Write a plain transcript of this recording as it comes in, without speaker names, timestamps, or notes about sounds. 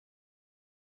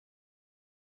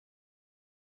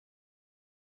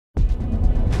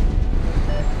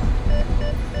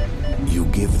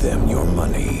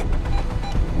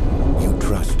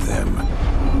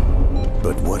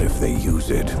they use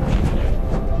it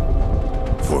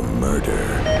for murder.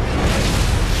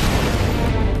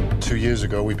 2 years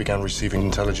ago, we began receiving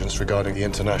intelligence regarding the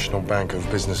International Bank of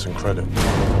Business and Credit.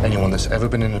 Anyone that's ever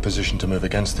been in a position to move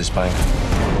against this bank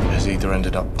has either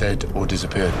ended up dead or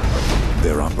disappeared.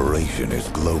 Their operation is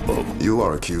global. You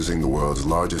are accusing the world's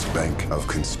largest bank of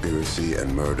conspiracy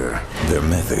and murder. Their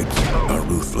methods are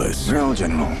ruthless. Well,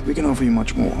 General, we can offer you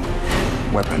much more.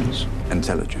 Weapons,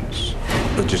 intelligence,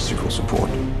 logistical support.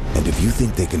 And if you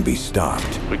think they can be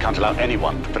stopped, We can't allow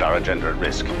anyone to put our agenda at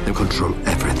risk. They control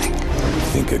everything.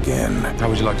 think again. How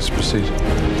would you like us to proceed?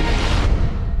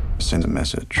 Send a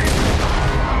message.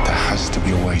 There has to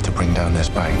be a way to bring down this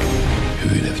bank.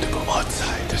 We will have to go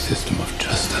outside the system of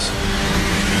justice.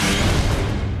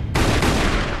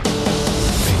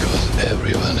 Because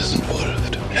everyone is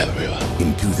involved. Everyone.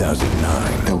 In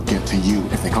 2009, They'll get to you.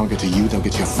 If they can't get to you, they'll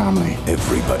get to your family.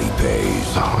 everybody pays.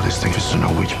 The hardest thing is to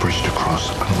know which bridge to cross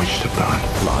and which to burn.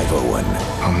 Clive Owen,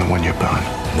 I'm the one you burn.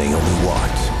 Naomi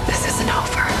Watts, This isn't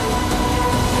over.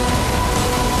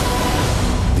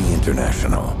 The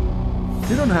International.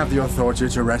 You don't have the authority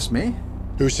to arrest me.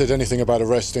 Who said anything about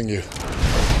arresting you?